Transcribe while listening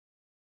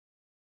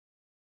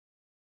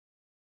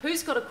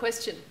Who's got a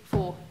question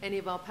for any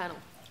of our panel?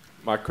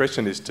 My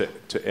question is to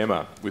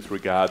Emma with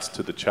regards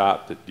to the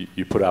chart that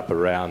you put up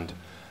around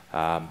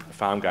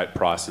farm gate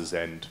prices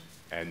and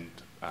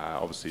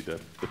obviously the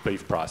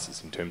beef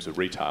prices in terms of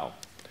retail.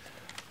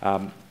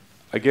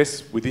 I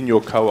guess within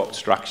your co-op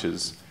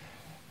structures,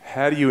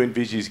 how do you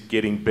envisage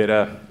getting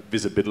better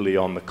visibility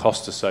on the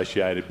cost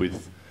associated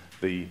with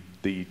the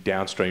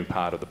downstream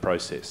part of the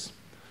process?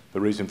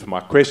 The reason for my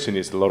question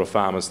is a lot of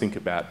farmers think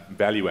about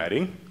value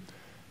adding,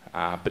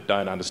 but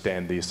don't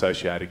understand the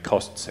associated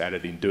costs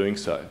added in doing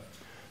so.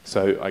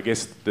 So I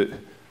guess the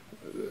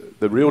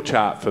real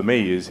chart for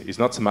me is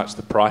not so much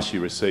the price you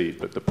receive,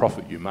 but the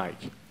profit you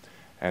make.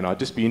 And I'd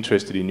just be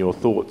interested in your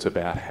thoughts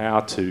about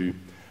how to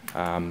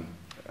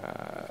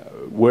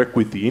work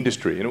with the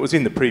industry. And it was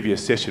in the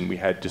previous session we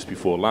had just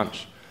before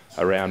lunch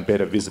around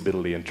better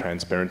visibility and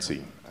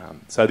transparency,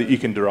 so that you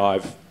can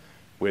derive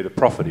where the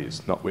profit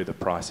is, not where the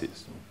price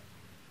is.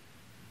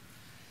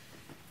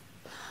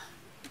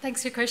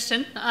 Thanks for your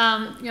question.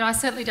 I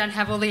certainly don't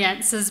have all the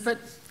answers, but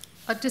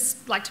I'd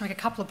just like to make a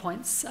couple of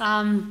points.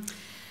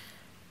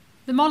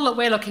 The model that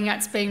we're looking at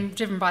is being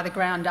driven by the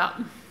ground up.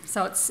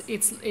 So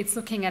it's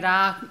looking at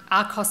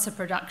our cost of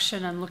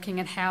production and looking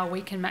at how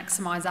we can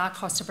maximise our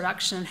cost of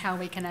production and how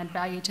we can add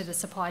value to the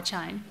supply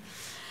chain.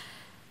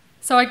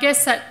 So I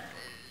guess that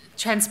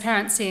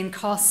transparency in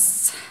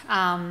costs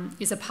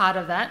is a part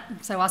of that.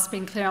 So us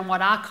being clear on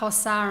what our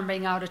costs are and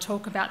being able to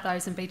talk about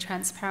those and be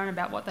transparent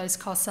about what those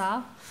costs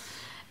are,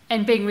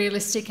 and being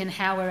realistic in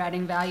how we're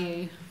adding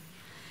value.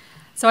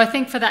 So I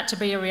think for that to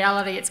be a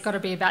reality, it's got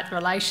to be about the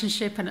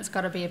relationship, and it's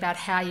got to be about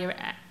how you're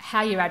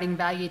adding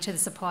value to the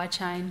supply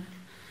chain.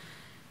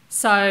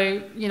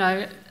 So,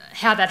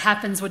 how that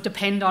happens would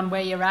depend on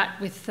where you're at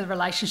with the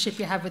relationship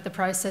you have with the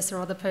processor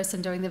or the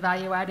person doing the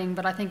value adding,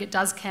 but I think it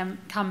does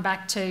come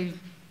back to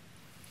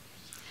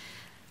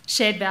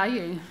shared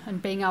value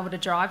and being able to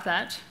drive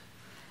that.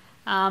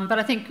 But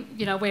I think,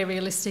 we're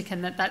realistic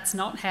in that that's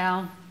not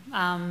how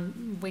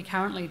we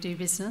currently do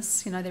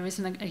business. There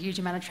isn't a huge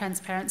amount of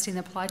transparency in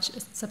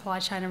the supply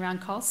chain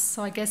around costs.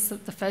 So I guess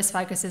that the first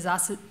focus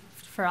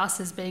for us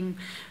is being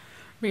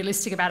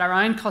realistic about our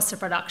own cost of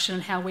production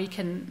and how we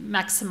can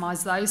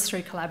maximise those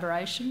through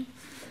collaboration,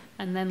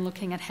 and then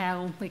looking at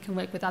how we can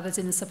work with others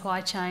in the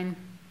supply chain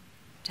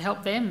to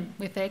help them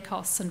with their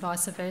costs and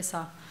vice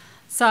versa.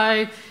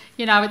 So,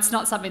 it's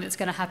not something that's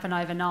going to happen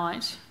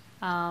overnight,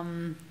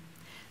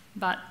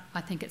 but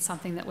I think it's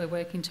something that we're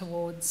working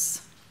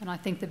towards. And I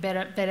think the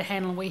better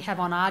handle we have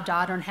on our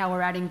data and how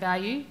we're adding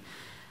value,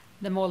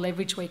 the more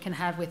leverage we can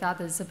have with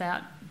others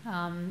about,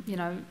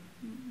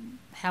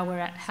 how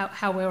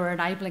we're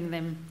enabling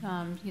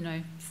them,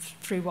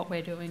 through what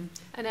we're doing.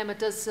 And Emma,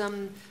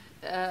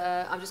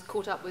 I'm just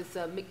caught up with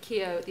Mick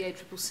Keogh at the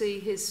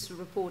ACCC, his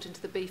report into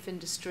the beef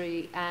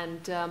industry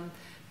and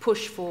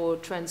push for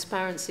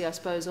transparency, I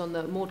suppose,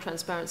 more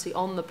transparency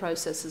on the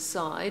processor's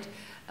side.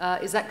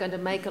 Is that going to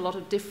make a lot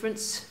of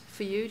difference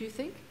for you, do you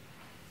think?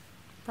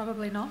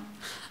 Probably not.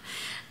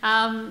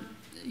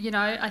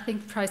 I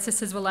think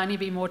processes will only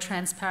be more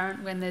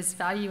transparent when there's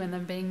value in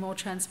them being more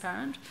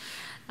transparent.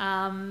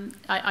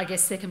 I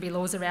guess there can be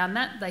laws around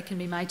that. They can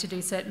be made to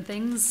do certain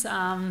things.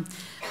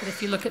 But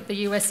if you look at the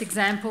US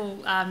example,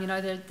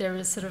 there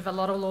is sort of a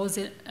lot of laws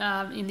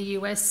in the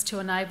US to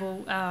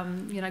enable,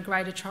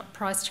 greater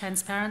price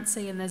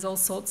transparency, and there's all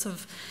sorts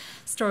of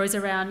stories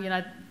around,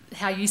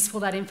 how useful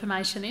that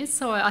information is.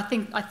 So I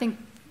think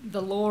the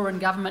law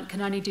and government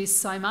can only do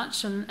so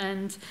much,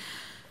 and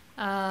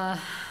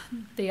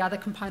the other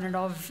component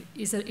of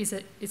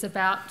is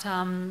about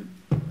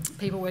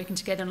people working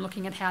together and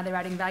looking at how they're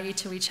adding value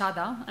to each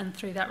other, and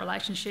through that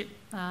relationship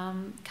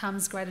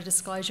comes greater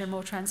disclosure and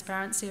more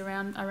transparency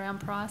around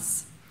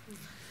price.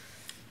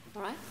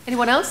 All right.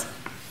 Anyone else?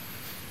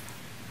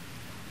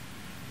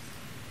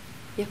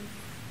 Yeah.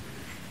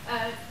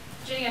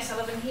 Jenny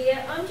O'Sullivan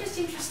here. I'm just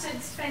interested,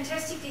 it's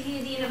fantastic to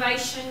hear the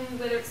innovation,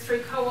 whether it's through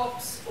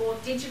co-ops or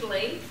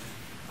digitally.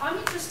 I'm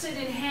interested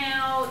in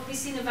how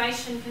this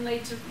innovation can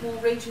lead to more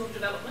regional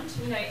development.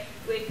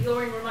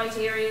 You're in remote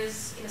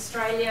areas in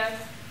Australia,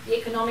 the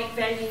economic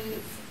value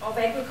of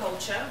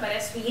agriculture, but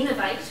as we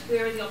innovate,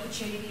 where are the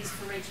opportunities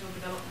for regional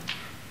development?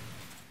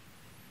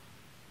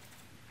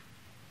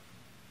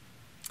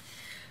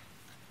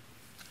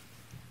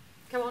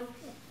 Come on.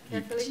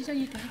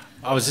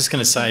 I was just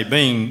going to say,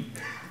 being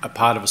a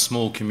part of a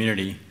small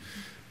community,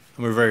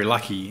 and we're very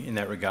lucky in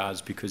that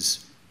regards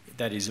because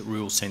that is a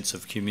real sense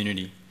of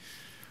community.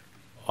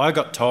 I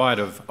got tired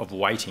of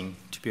waiting,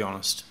 to be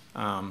honest,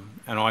 and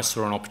I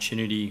saw an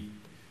opportunity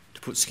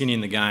to put skin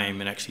in the game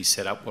and actually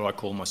set up what I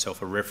call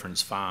myself a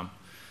reference farm.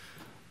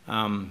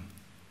 And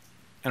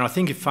I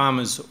think if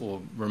farmers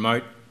or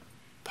remote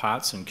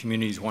parts and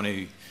communities want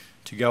to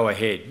go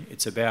ahead,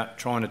 it's about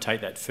trying to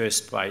take that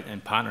first bait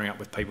and partnering up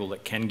with people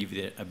that can give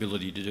you the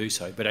ability to do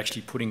so, but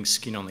actually putting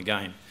skin on the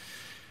game.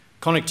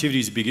 Connectivity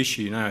is a big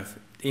issue. The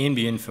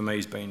NBN for me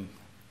has been,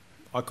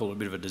 I call it a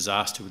bit of a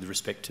disaster with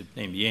respect to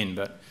NBN,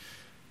 but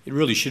it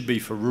really should be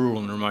for rural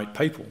and remote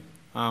people.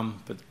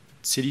 But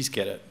cities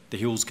get it, the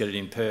hills get it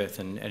in Perth,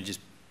 and it just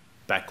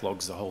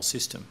backlogs the whole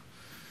system.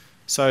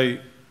 So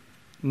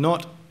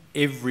not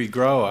every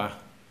grower,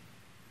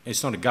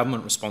 it's not a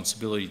government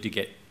responsibility to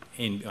get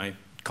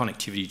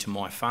connectivity to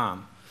my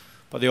farm.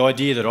 But the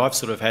idea that I've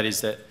sort of had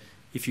is that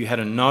if you had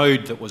a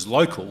node that was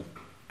local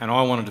and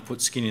I wanted to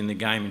put skin in the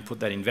game and put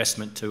that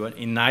investment to it,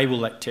 enable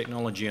that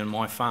technology on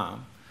my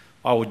farm,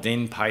 I would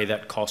then pay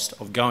that cost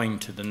of going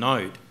to the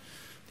node.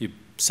 The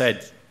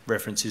sad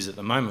reference is at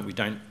the moment we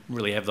don't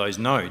really have those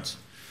nodes.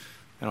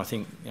 And I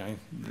think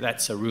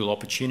that's a real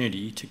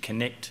opportunity to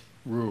connect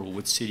rural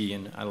with city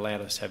and allow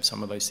us to have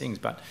some of those things.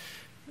 But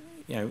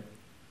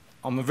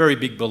I'm a very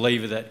big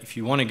believer that if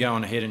you want to go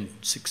on ahead and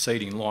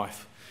succeed in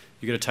life,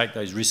 you've got to take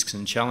those risks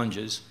and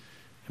challenges.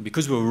 And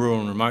because we're rural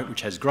and remote,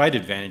 which has great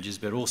advantages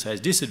but also has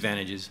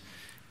disadvantages,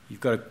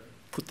 you've got to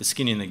put the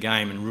skin in the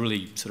game and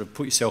really sort of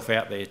put yourself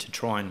out there to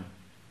try and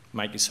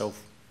make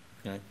yourself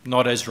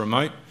not as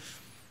remote,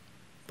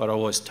 but I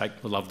always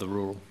love the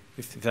rural,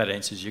 if that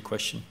answers your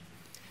question.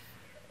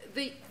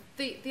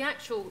 The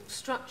actual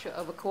structure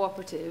of a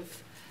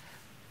cooperative,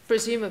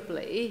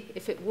 presumably,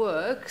 if it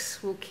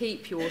works, will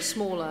keep your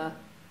smaller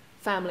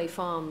family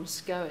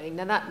farms going.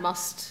 Now that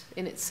must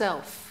in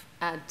itself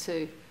add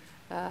to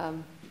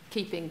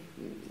keeping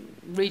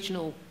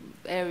regional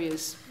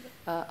areas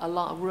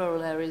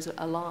rural areas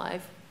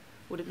alive,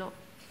 would it not?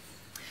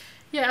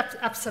 Yeah,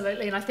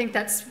 absolutely, and I think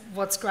that's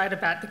what's great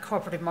about the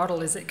cooperative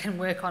model is it can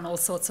work on all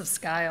sorts of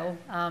scale.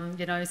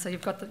 So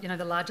you've got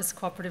the largest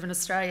cooperative in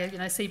Australia,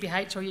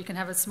 CBH, or you can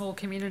have a small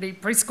community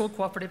preschool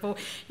cooperative, or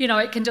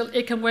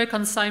it can work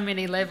on so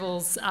many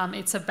levels.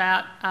 It's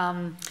about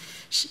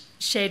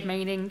shared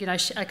meaning,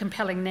 a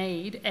compelling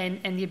need,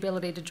 and the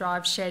ability to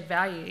drive shared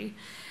value.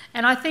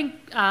 And I think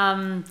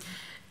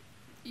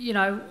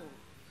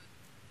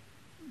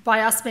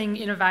by us being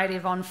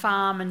innovative on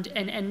farm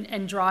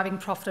and driving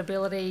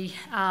profitability,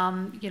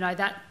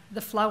 that the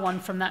flow on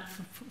from that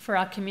for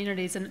our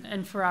communities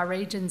and for our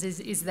regions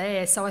is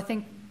there. So I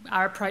think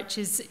our approach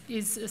is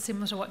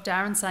similar to what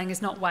Darren's saying,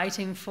 is not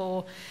waiting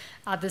for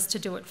others to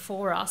do it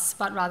for us,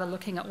 but rather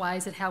looking at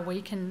ways at how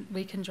we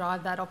can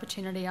drive that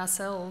opportunity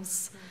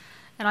ourselves.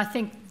 And I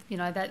think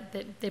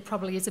that there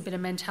probably is a bit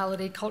of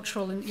mentality,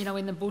 cultural,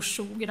 in the bush,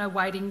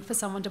 waiting for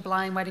someone to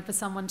blame, waiting for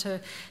someone to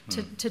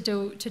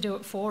do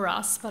it for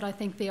us. But I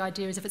think the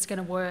idea is if it's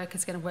going to work,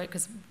 it's going to work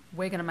because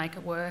we're going to make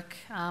it work.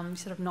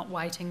 Sort of not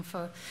waiting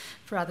for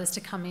others to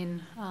come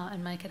in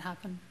and make it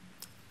happen.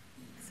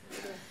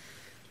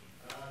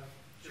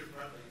 Jim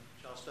Bradley,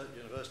 Charles Sturt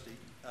University.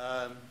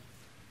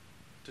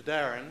 To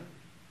Darren,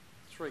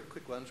 3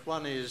 quick ones.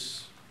 One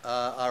is,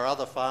 are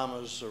other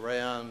farmers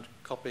around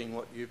copying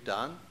what you've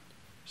done?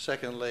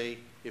 Secondly,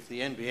 if the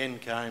NBN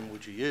came,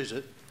 would you use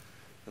it?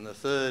 And the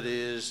third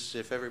is,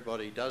 if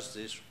everybody does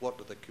this, what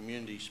are the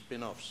community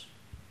spin-offs?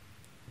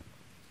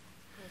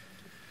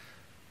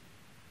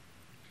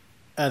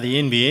 The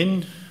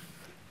NBN,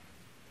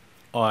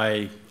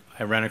 I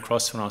ran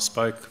across when I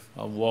spoke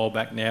a while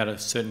back now at a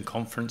certain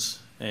conference,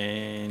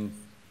 and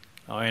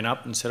I went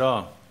up and said,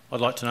 I'd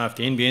like to know if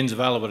the NBN's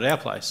available at our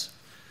place.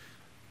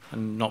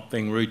 And not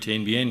being rude to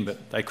NBN,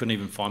 but they couldn't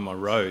even find my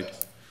road.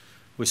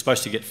 We're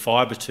supposed to get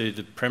fibre to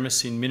the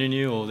premise in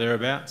Mininu or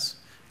thereabouts.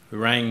 We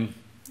rang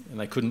and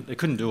they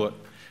couldn't do it.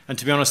 And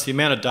to be honest, the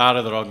amount of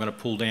data that I'm going to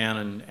pull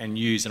down and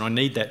use, and I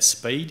need that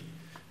speed,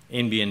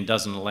 NBN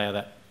doesn't allow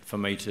that for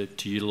me to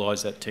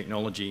utilise that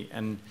technology.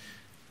 And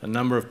a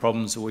number of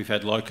problems that we've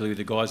had locally with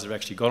the guys that have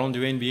actually got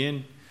onto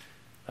NBN,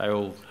 they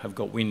all have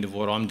got wind of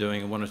what I'm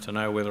doing and wanted to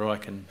know whether I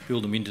can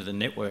build them into the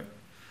network.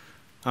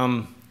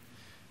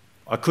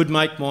 I could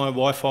make my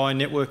Wi-Fi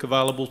network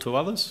available to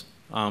others.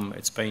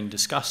 It's been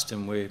discussed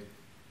and we're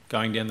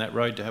going down that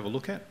road to have a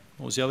look at.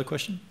 What was the other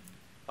question?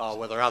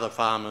 Whether other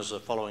farmers are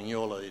following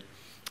your lead.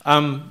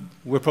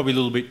 We're probably a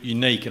little bit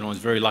unique, and I was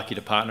very lucky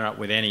to partner up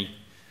with Annie.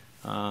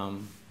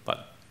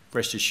 But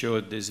rest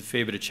assured, there's a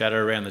fair bit of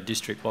chatter around the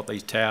district what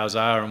these towers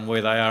are and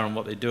where they are and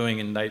what they're doing,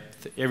 and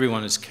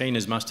everyone is keen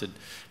as mustard.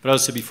 But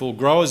as I said before,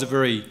 growers are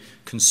very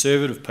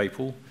conservative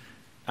people.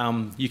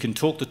 You can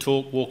talk the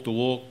talk, walk the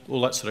walk,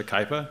 all that sort of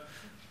caper,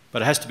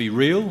 but it has to be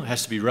real, it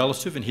has to be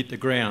relative and hit the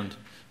ground.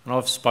 And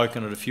I've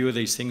spoken at a few of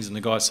these things, and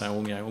the guys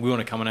saying, well, we want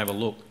to come and have a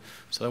look.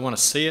 So they want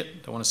to see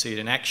it, they want to see it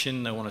in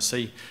action, they want to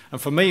see...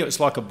 And for me, it's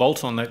like a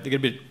bolt-on. They get a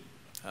bit,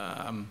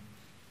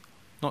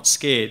 not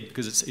scared,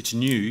 because it's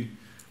new.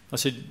 I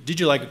said,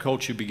 digital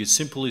agriculture would be as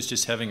simple as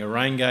just having a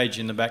rain gauge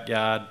in the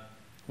backyard,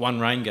 one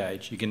rain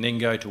gauge. You can then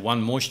go to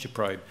one moisture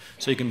probe.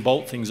 So you can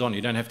bolt things on.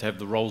 You don't have to have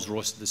the Rolls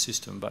Royce of the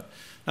system. But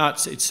no,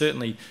 it's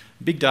certainly...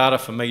 Big data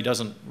for me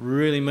doesn't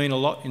really mean a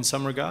lot in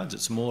some regards.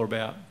 It's more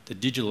about the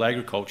digital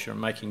agriculture and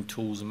making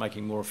tools and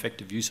making more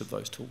effective use of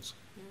those tools.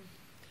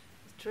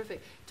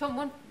 Terrific.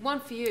 Tom, one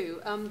for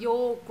you.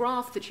 Your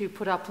graph that you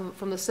put up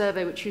from the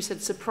survey, which you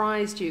said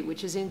surprised you,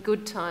 which is in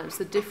good times,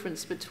 the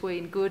difference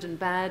between good and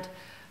bad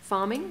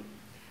farming,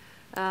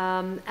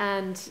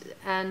 and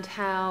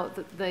how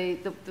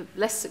the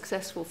less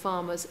successful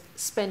farmers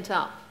spent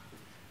up,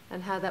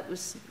 and how that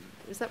was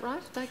Is that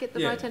right? Did I get the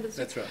Yeah, right end of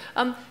the stick? that's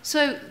right.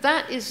 So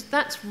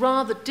that's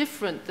rather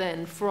different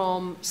then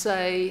from,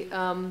 say,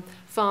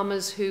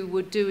 farmers who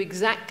would do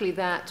exactly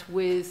that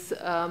with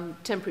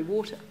temporary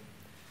water,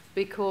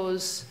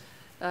 because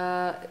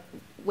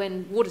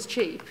when water's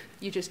cheap,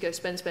 you just go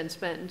spend, spend,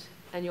 spend,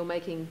 and you're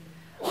making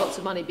lots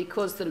of money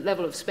because the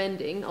level of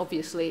spending,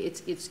 obviously,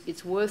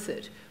 it's worth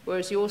it.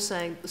 Whereas you're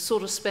saying the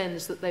sort of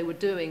spends that they were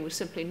doing was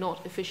simply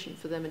not efficient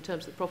for them in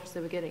terms of the profits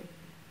they were getting.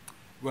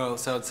 Well,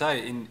 so I'd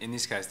say in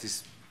this case,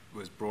 this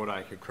was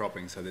broadacre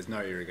cropping, so there's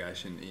no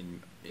irrigation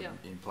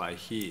in play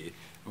here.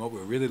 And what we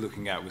were really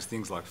looking at was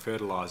things like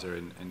fertiliser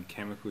and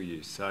chemical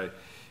use. So,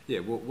 yeah,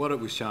 what it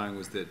was showing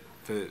was that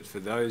for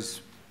those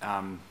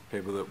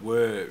people that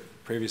were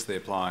previously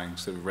applying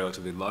sort of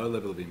relatively low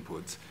level of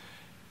inputs,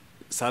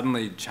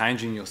 suddenly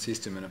changing your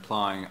system and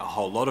applying a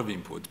whole lot of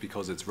inputs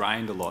because it's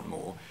rained a lot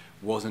more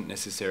wasn't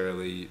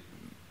necessarily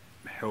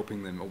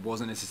helping them, or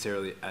wasn't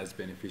necessarily as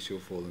beneficial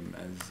for them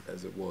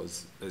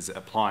as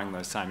applying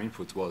those same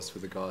inputs was for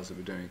the guys that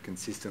were doing it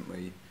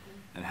consistently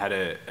and had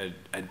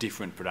a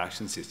different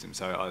production system.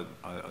 So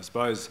I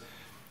suppose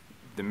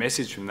the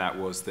message from that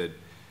was that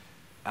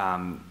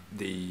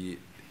the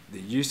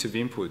use of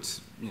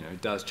inputs, you know,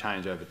 does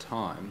change over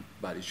time,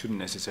 but it shouldn't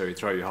necessarily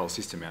throw your whole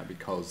system out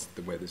because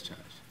the weather's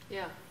changed.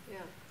 Yeah, yeah.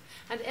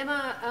 And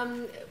Emma,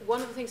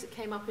 one of the things that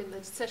came up in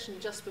the session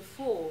just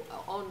before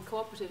on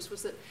cooperatives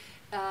was that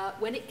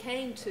when it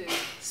came to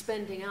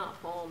spending up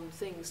on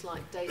things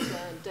like data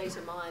and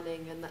data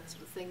mining and that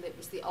sort of thing, that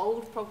was the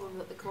old problem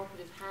that the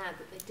cooperative had,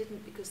 that they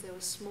didn't, because they were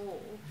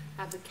small,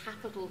 have the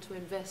capital to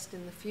invest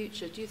in the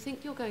future. Do you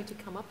think you're going to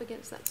come up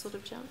against that sort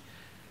of challenge?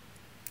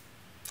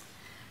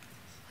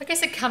 I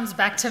guess it comes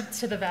back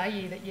to the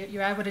value that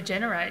you're able to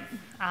generate,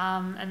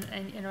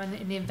 and you know,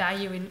 and the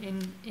value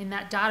in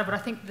that data. But I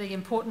think the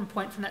important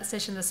point from that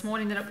session this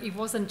morning, that it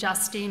wasn't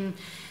just in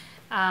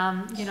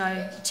you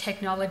know,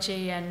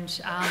 technology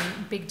and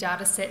big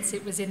data sets.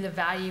 It was in the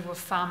value of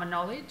farmer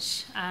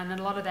knowledge, and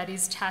a lot of that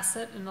is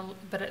tacit,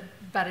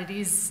 but it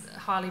is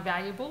highly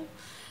valuable.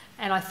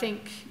 And I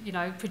think, you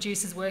know,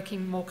 producers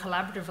working more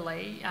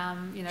collaboratively,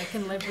 you know,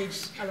 can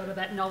leverage a lot of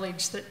that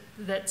knowledge that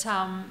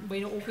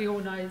we all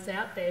know is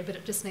out there, but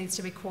it just needs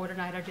to be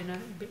coordinated in a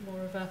bit more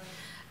of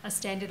a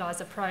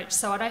standardised approach.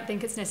 So I don't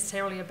think it's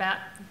necessarily about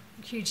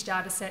huge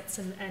data sets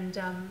and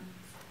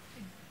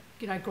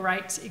you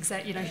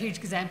know, huge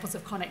examples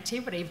of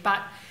connectivity,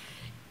 but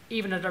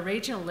even at a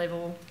regional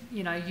level,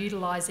 you know,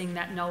 utilising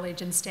that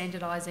knowledge and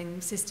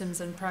standardising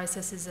systems and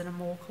processes in a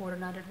more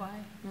coordinated way.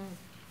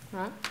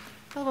 Right.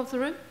 Other of the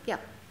room? Yeah.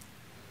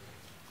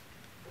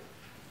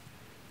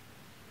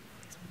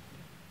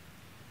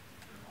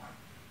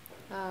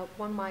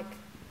 One mic.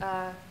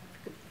 If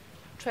you could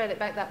trail it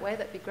back that way,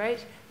 that'd be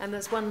great. And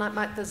there's one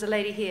mic. There's a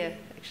lady here,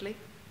 actually.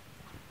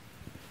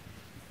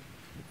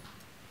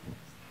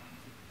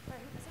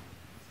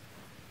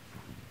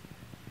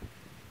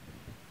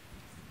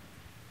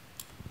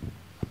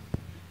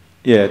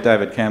 Yeah,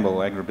 David Campbell,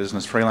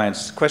 Agribusiness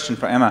Freelance. Question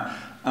for Emma.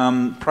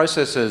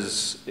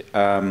 Processes,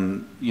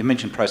 you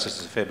mentioned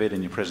processes a fair bit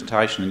in your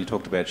presentation, and you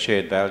talked about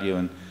shared value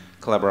and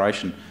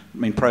collaboration. I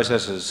mean,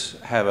 processes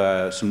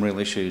have some real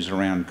issues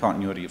around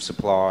continuity of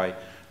supply,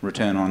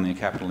 return on their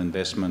capital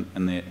investment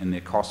and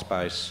their cost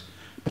base,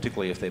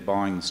 particularly if they're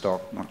buying the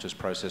stock, not just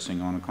processing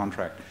on a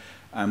contract.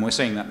 We're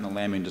seeing that in the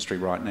lamb industry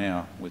right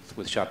now with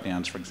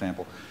shutdowns, for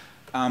example.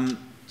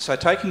 So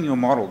taking your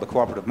model, the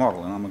cooperative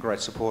model, and I'm a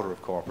great supporter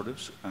of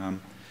cooperatives,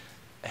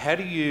 how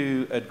do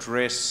you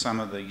address some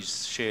of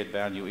these shared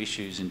value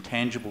issues in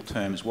tangible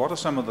terms? What are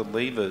some of the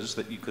levers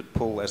that you could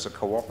pull as a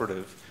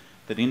cooperative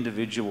that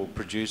individual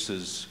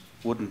producers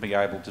wouldn't be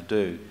able to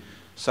do,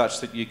 such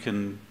that you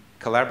can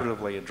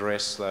collaboratively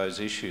address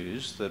those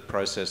issues that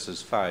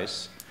processors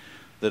face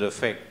that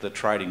affect the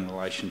trading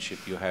relationship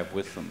you have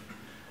with them?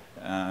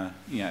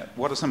 You know,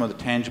 what are some of the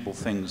tangible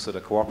things that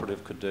a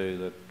cooperative could do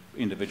that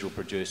individual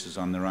producers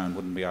on their own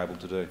wouldn't be able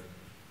to do?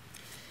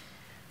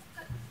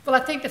 Well, I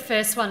think the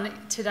first one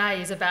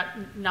today is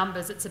about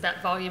numbers. It's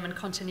about volume and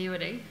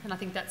continuity, and I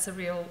think that's a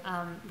real.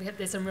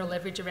 There's some real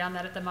leverage around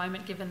that at the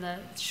moment, given the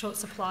short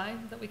supply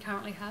that we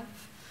currently have.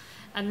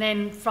 And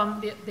then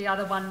from the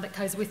other one that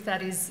goes with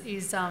that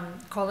is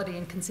quality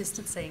and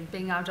consistency,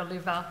 being able to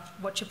deliver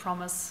what you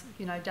promise,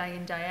 you know, day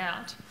in, day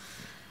out.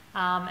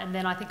 And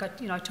then I think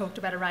I talked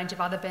about a range of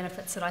other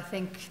benefits that I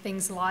think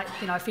things like,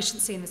 you know,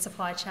 efficiency in the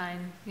supply chain,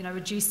 you know,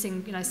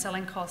 reducing, you know,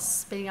 selling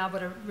costs, being able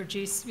to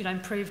reduce, you know,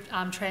 improve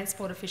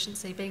transport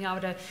efficiency, being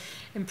able to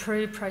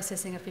improve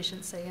processing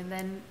efficiency, and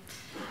then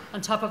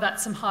on top of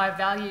that some high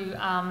value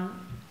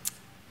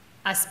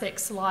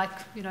aspects like,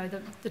 you know,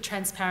 the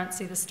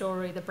transparency, the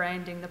story, the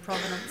branding, the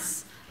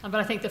provenance. But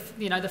I think the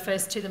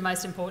first two, the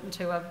most important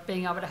two, are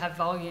being able to have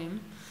volume.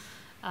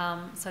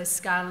 So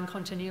scale and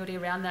continuity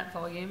around that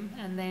volume,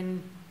 and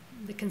then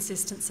the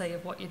consistency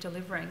of what you're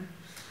delivering.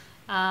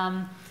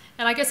 And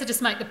I guess I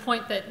just make the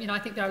point that, you know, I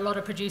think there are a lot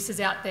of producers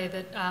out there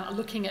that are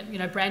looking at, you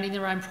know, branding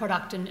their own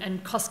product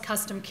and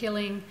custom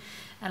killing,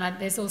 and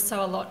there's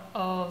also a lot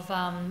of,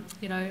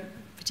 you know,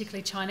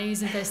 particularly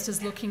Chinese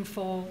investors looking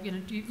for,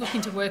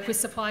 looking to work with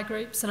supply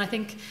groups. And I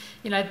think,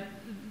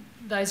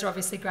 those are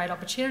obviously great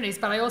opportunities,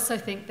 but I also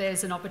think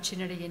there's an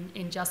opportunity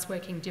in just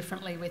working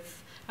differently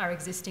with our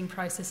existing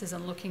processes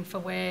and looking for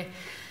where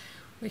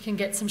we can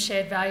get some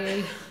shared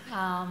value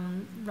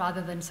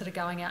rather than sort of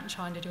going out and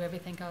trying to do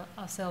everything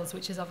ourselves,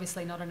 which is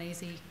obviously not an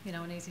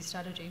easy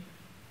strategy.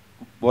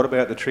 What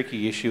about the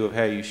tricky issue of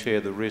how you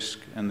share the risk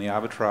and the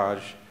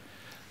arbitrage,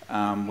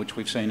 which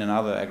we've seen in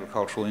other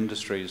agricultural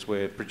industries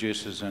where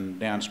producers and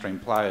downstream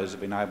players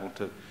have been able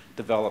to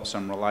develop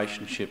some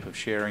relationship of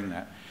sharing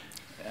that?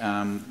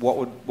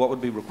 What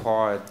would be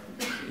required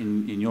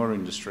in your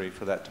industry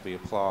for that to be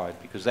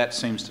applied? Because that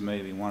seems to me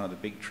to be one of the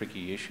big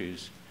tricky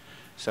issues,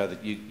 so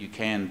that you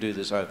can do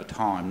this over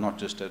time, not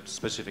just at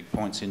specific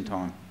points in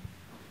time.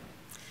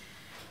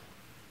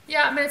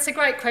 Yeah, I mean, it's a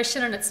great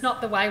question, and it's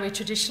not the way we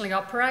traditionally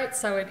operate,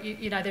 so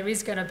there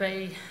is going to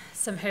be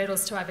some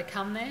hurdles to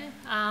overcome there.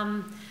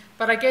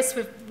 But I guess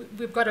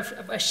we've got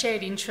a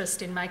shared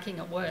interest in making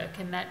it work,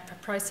 and that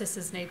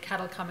processors need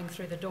cattle coming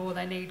through the door.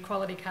 They need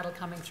quality cattle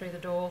coming through the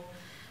door.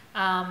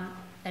 And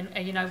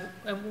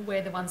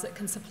we're the ones that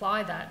can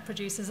supply that.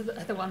 Producers are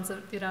the ones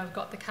that have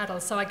got the cattle.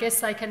 So I guess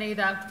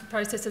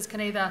processors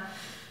can either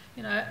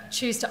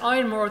choose to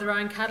own more of their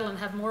own cattle and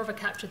have more of a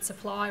captured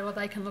supply, or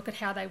they can look at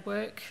how they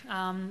work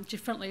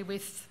differently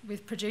with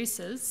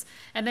producers.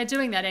 And they're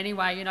doing that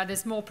anyway.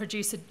 There's more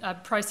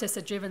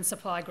processor-driven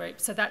supply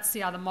groups. So that's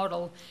the other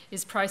model,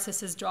 is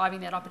processors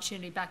driving that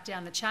opportunity back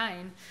down the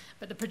chain,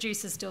 but the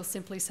producer's still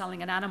simply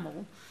selling an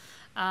animal.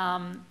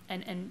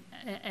 And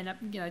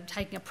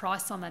taking a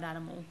price on that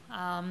animal.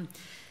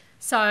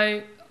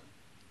 So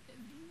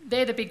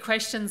they're the big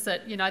questions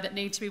that that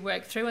need to be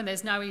worked through, and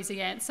there's no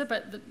easy answer.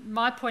 But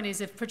my point is,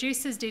 if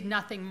producers did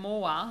nothing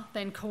more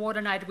than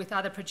coordinated with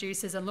other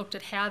producers and looked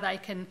at how they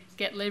can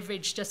get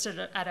leverage just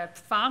at a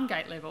farm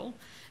gate level,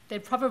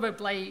 there'd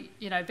probably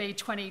be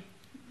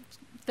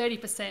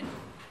 20-30%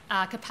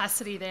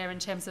 capacity there in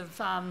terms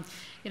of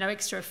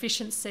extra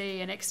efficiency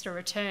and extra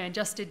return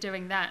just in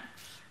doing that.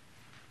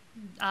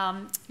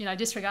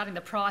 Disregarding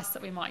the price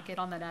that we might get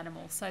on that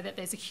animal, so that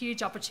there's a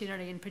huge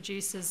opportunity in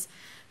producers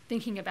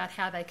thinking about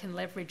how they can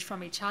leverage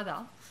from each other,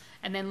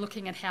 and then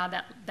looking at how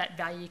that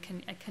value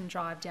can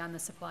drive down the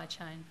supply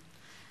chain.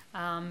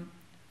 And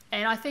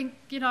I think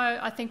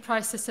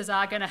processors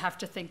are going to have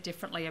to think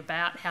differently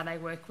about how they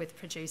work with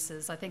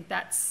producers. I think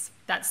that's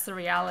the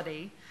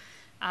reality.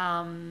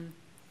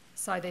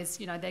 So there's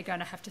they're going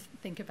to have to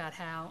think about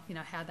how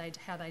they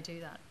do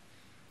that.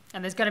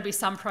 And there's going to be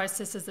some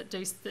processors there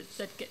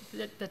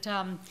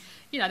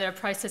are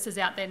processors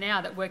out there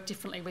now that work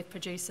differently with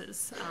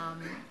producers.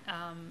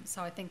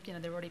 So I think there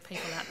are already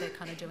people out there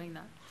kind of doing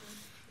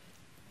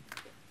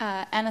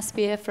that. Anna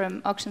Spear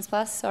from Auctions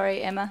Plus.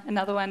 Sorry, Emma,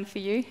 another one for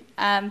you.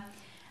 I'm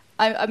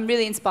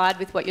really inspired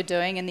with what you're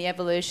doing and the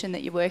evolution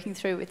that you're working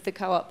through with the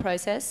co-op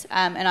process.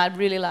 And I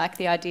really like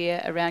the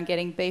idea around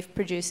getting beef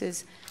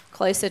producers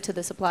closer to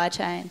the supply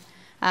chain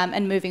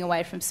and moving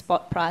away from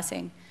spot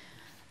pricing.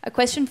 A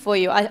question for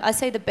you. I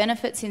see the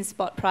benefits in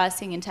spot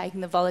pricing and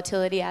taking the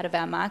volatility out of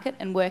our market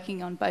and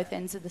working on both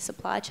ends of the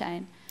supply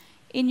chain.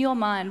 In your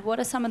mind, what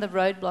are some of the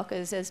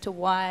roadblockers as to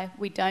why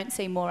we don't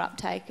see more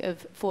uptake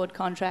of forward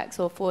contracts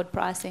or forward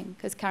pricing?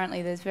 Because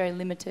currently there's very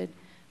limited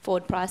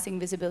forward pricing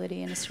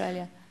visibility in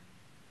Australia.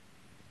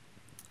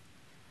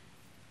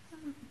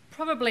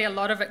 Probably a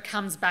lot of it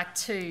comes back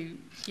to,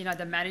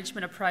 the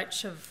management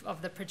approach of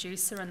the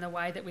producer and the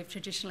way that we've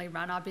traditionally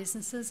run our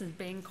businesses, and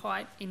being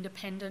quite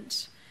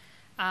independent.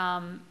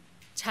 Having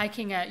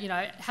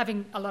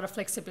a lot of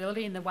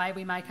flexibility in the way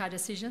we make our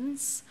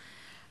decisions.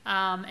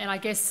 And I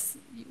guess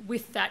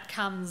with that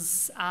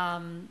comes,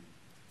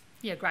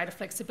 greater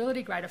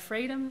flexibility, greater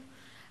freedom.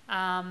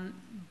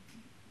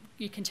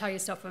 You can tell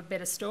yourself a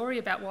better story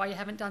about why you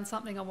haven't done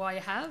something or why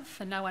you have,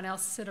 and no one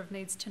else sort of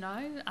needs to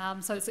know.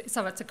 So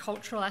it's a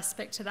cultural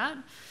aspect to that.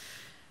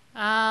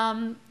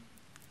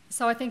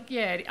 So I think,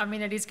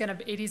 it is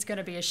going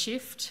to be a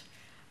shift.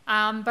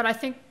 But I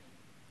think,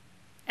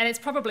 and it's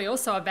probably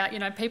also about,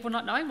 people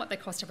not knowing what their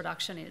cost of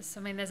production is. I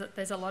mean,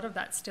 there's a lot of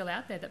that still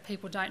out there, that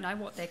people don't know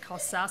what their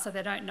costs are, so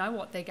they don't know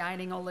what they're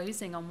gaining or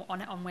losing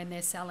on when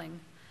they're selling.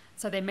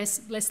 So they're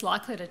less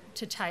likely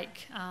to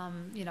take,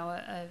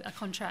 a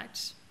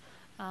contract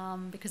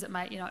because it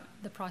may,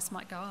 the price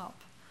might go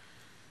up.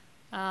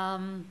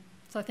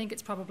 So I think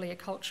it's probably a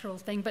cultural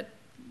thing. But,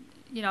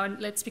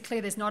 and let's be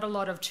clear, there's not a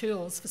lot of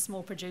tools for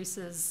small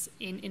producers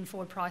in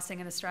forward pricing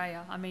in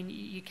Australia. I mean,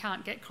 you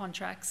can't get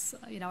contracts,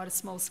 at a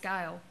small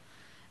scale.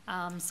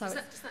 So does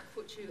that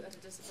put you at a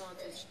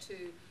disadvantage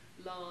to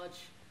large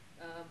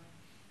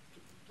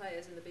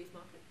players in the beef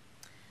market?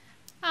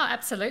 Oh,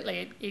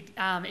 absolutely.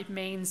 It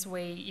means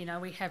we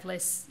have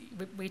less.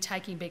 We're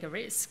taking bigger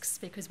risks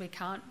because we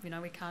can't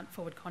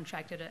forward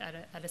contract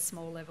at a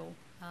small level.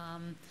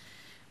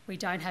 We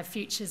don't have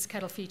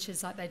cattle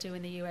futures like they do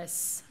in the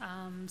US.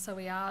 So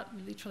we are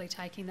literally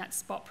taking that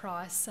spot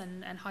price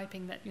and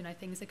hoping that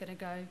things are going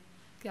to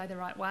go the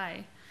right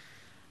way.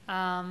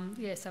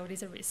 So it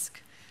is a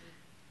risk.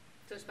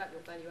 So it's about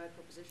your value-add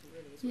proposition,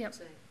 really, is what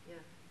you're saying.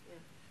 Yeah, yeah.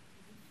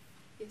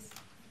 Yes?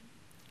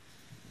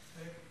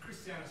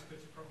 Christianus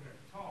puts it probably at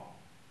the top.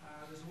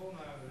 There's a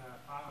well-known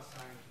farmer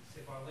saying,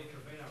 said by Lee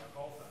Trevino, a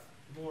golfer,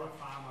 the more a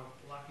farmer,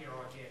 the luckier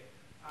I get.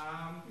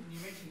 You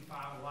mentioned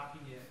farmer luck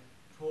in your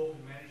talk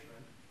and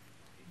management.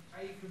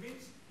 Are you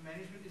convinced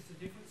management is the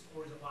difference,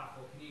 or is it luck?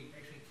 Or can you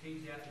actually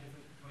tease out the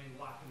difference between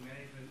luck and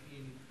management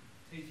in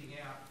teasing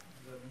out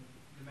the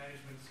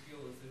management skill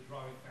as the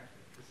driving factor?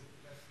 Because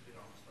that's the bit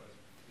I suppose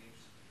is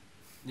interesting.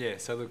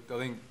 Yeah, so look, I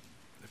think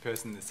the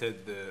person that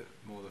said the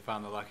more the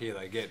farmer the luckier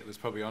they get was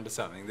probably onto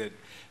something. That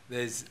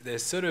there's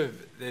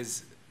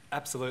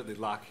absolutely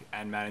luck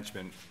and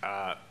management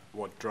are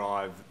what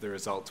drive the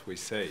results we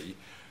see.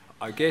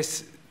 I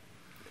guess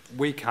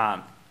we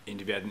can't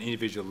at an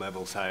individual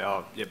level say,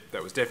 oh, yep,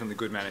 that was definitely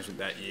good management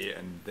that year,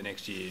 and the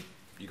next year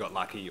you got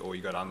lucky or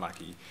you got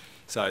unlucky.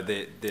 So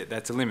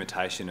that's a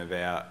limitation of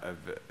our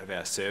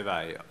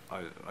survey,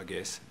 I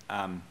guess.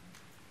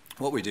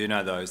 What we do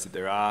know though is that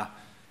there are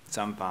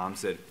some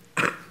farms that,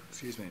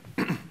 excuse me,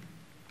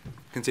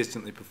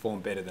 consistently perform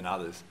better than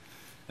others,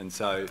 and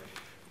so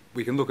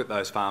we can look at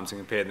those farms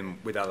and compare them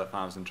with other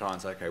farms and try and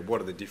say, okay,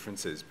 what are the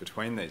differences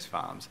between these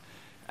farms?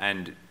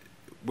 And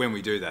when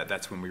we do that,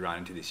 that's when we run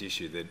into this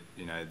issue that,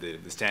 you know, the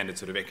standard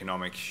sort of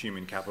economic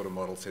human capital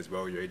model says,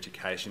 well, your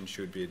education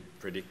should be a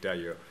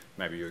predictor,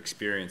 maybe your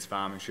experience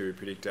farming should be a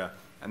predictor,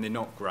 and they're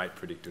not great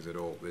predictors at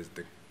all. There's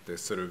the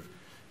sort of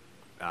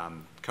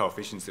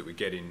coefficients that we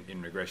get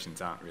in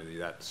regressions aren't really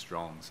that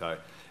strong. So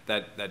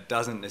that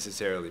doesn't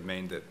necessarily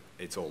mean that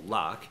it's all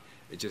luck.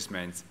 It just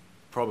means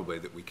probably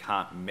that we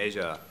can't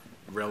measure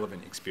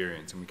relevant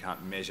experience and we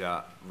can't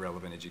measure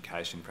relevant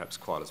education perhaps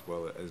quite as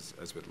well as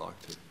we'd like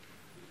to. If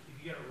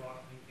you get it right, I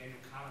think Daniel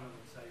Kahneman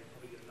would say you'll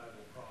probably get a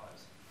Nobel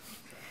Prize.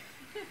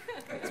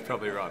 That's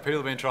probably right. People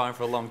have been trying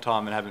for a long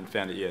time and haven't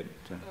found it yet.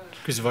 So.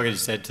 Chris, if I could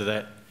just add to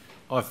that,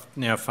 I've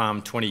now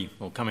farmed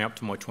coming up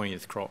to my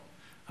 20th crop,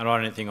 and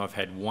I don't think I've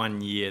had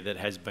 1 year that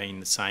has been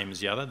the same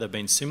as the other. They've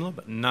been similar,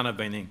 but none have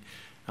been in.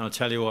 And I'll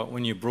tell you what,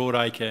 when you're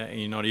broadacre and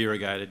you're not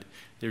irrigated,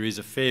 there is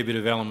a fair bit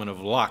of element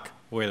of luck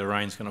where the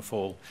rain's going to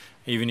fall,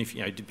 even if,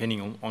 you know,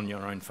 depending on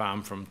your own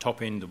farm, from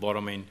top end to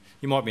bottom end.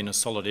 You might be in a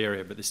solid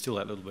area, but there's still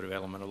that little bit of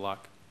element of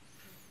luck.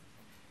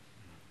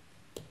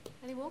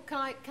 Any more?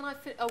 Can I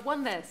fit? Oh,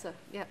 one there, sir.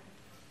 Yeah.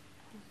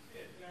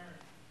 Yeah, Darren,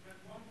 at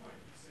one point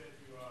you said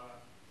you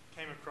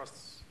came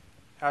across...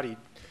 Howdy.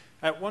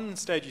 At one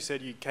stage you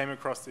said you came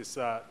across this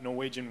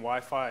Norwegian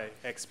Wi-Fi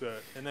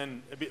expert, and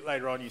then a bit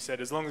later on you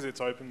said as long as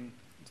it's open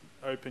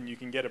you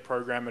can get a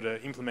programmer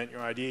to implement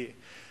your idea.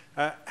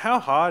 How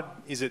hard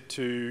is it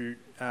to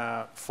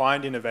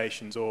find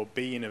innovations or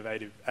be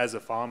innovative as a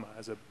farmer,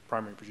 as a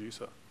primary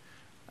producer?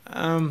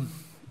 I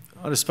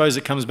suppose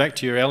it comes back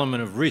to your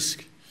element of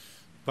risk,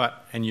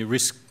 and your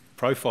risk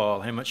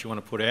profile, how much you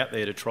want to put out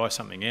there to try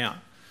something out.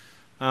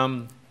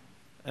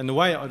 And the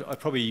way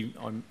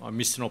I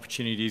missed an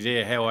opportunity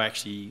there, how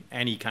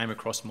Annie came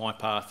across my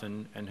path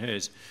and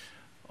hers.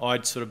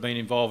 I'd sort of been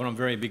involved, and I'm a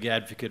very big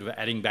advocate of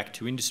adding back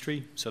to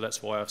industry, so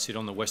that's why I sit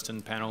on the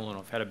Western panel, and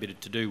I've had a bit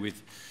to do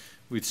with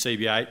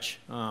CBH.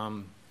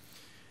 And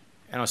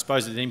I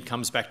suppose it then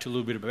comes back to a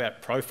little bit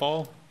about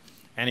profile.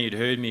 Annie had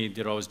heard me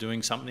that I was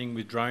doing something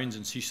with drones,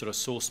 and she sort of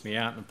sourced me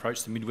out and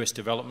approached the Midwest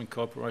Development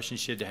Corporation.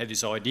 She had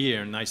this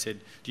idea, and they said,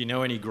 do you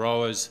know any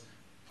growers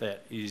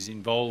that is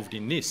involved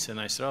in this? And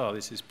they said, oh,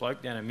 this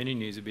bloke down at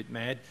Minnie is a bit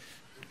mad.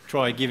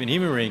 Try giving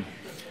him a ring.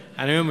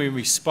 And when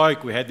we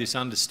spoke, we had this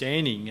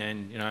understanding,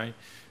 and, you know,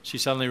 she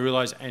suddenly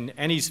realised, and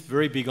Annie's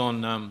very big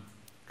on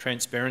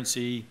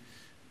transparency,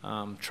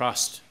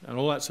 trust, and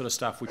all that sort of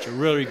stuff, which are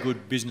really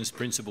good business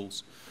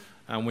principles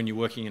when you're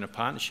working in a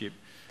partnership.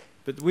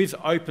 But with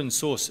open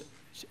source,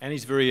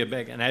 Annie's very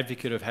an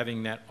advocate of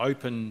having that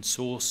open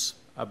source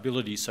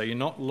ability, so you're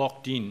not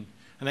locked in,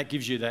 and that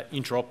gives you that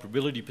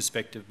interoperability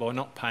perspective by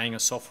not paying a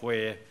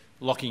software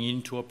locking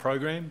into a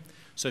program.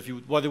 So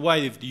by the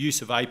way of the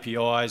use of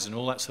APIs and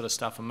all that sort of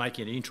stuff and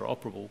making it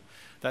interoperable,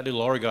 that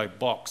little Origo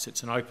box,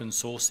 it's an open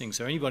source thing,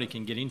 so anybody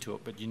can get into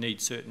it, but you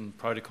need certain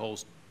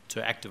protocols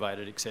to activate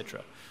it,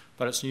 etc.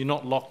 But you're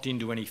not locked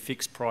into any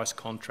fixed price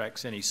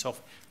contracts, paying a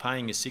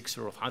 $6,000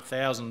 or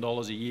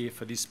 $1,000 a year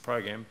for this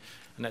program,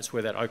 and that's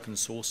where that open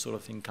source sort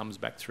of thing comes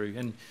back through.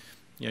 And,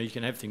 you know, you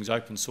can have things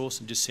open source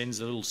and just sends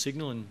a little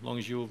signal, and as long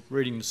as you're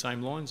reading the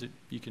same lines,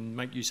 you can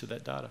make use of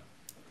that data.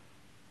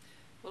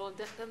 Well,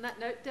 on that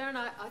note, Darren,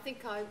 I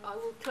think I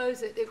will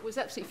close it. It was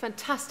absolutely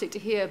fantastic to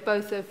hear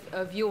both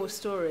of your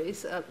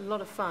stories. A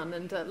lot of fun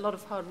and a lot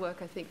of hard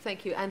work, I think.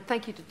 Thank you. And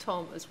thank you to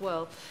Tom as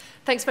well.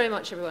 Thanks very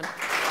much, everyone.